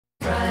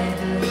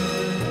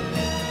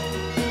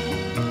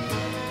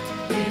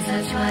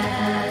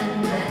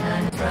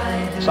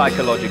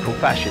psychological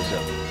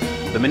fascism,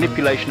 the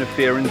manipulation of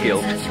fear and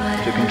guilt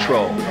to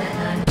control.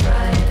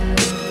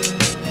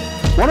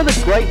 One of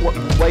the great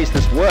ways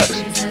this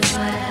works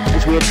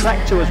is we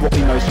attract to us what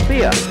we most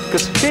fear,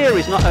 because fear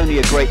is not only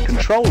a great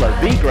controller,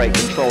 the great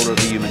controller of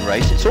the human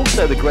race, it's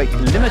also the great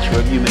limiter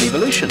of human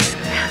evolution.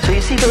 So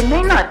you see, they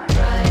may not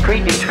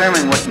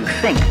predetermine what you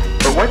think,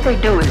 but what they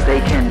do is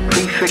they can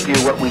prefigure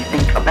what we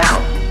think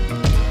about.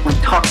 We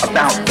talk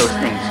about those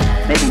things,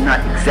 maybe not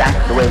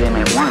exactly the way they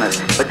may want us,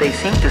 but they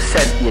seem to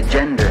set the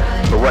agenda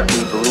for what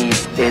we believe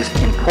is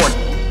important.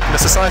 In a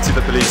society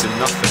that believes in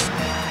nothing,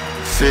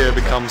 fear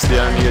becomes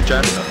the only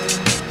agenda.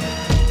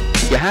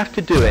 You have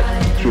to do it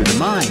through the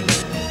mind,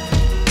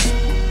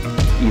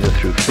 either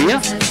through fear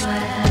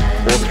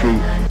or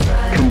through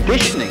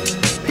conditioning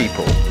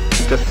people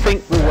to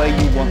think the way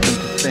you want them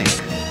to think.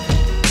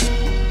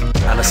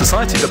 And a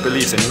society that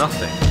believes in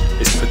nothing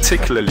is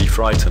particularly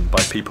frightened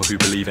by people who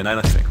believe in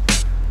anything.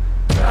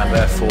 And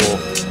therefore,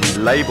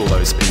 we label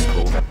those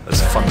people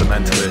as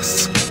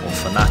fundamentalists or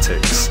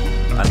fanatics,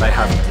 and they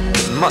have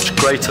much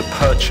greater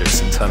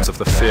purchase in terms of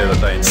the fear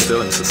that they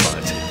instill in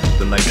society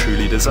than they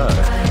truly deserve.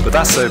 But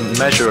that's a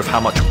measure of how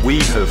much we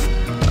have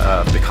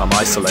become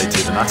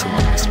isolated and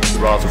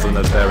atomized, rather than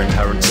of their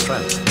inherent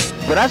strength.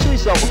 But as a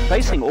result of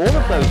facing all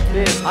of those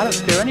fears, I don't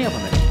fear any of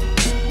them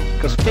anymore.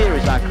 Because fear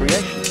is our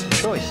creation, it's a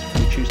choice.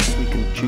 We choose to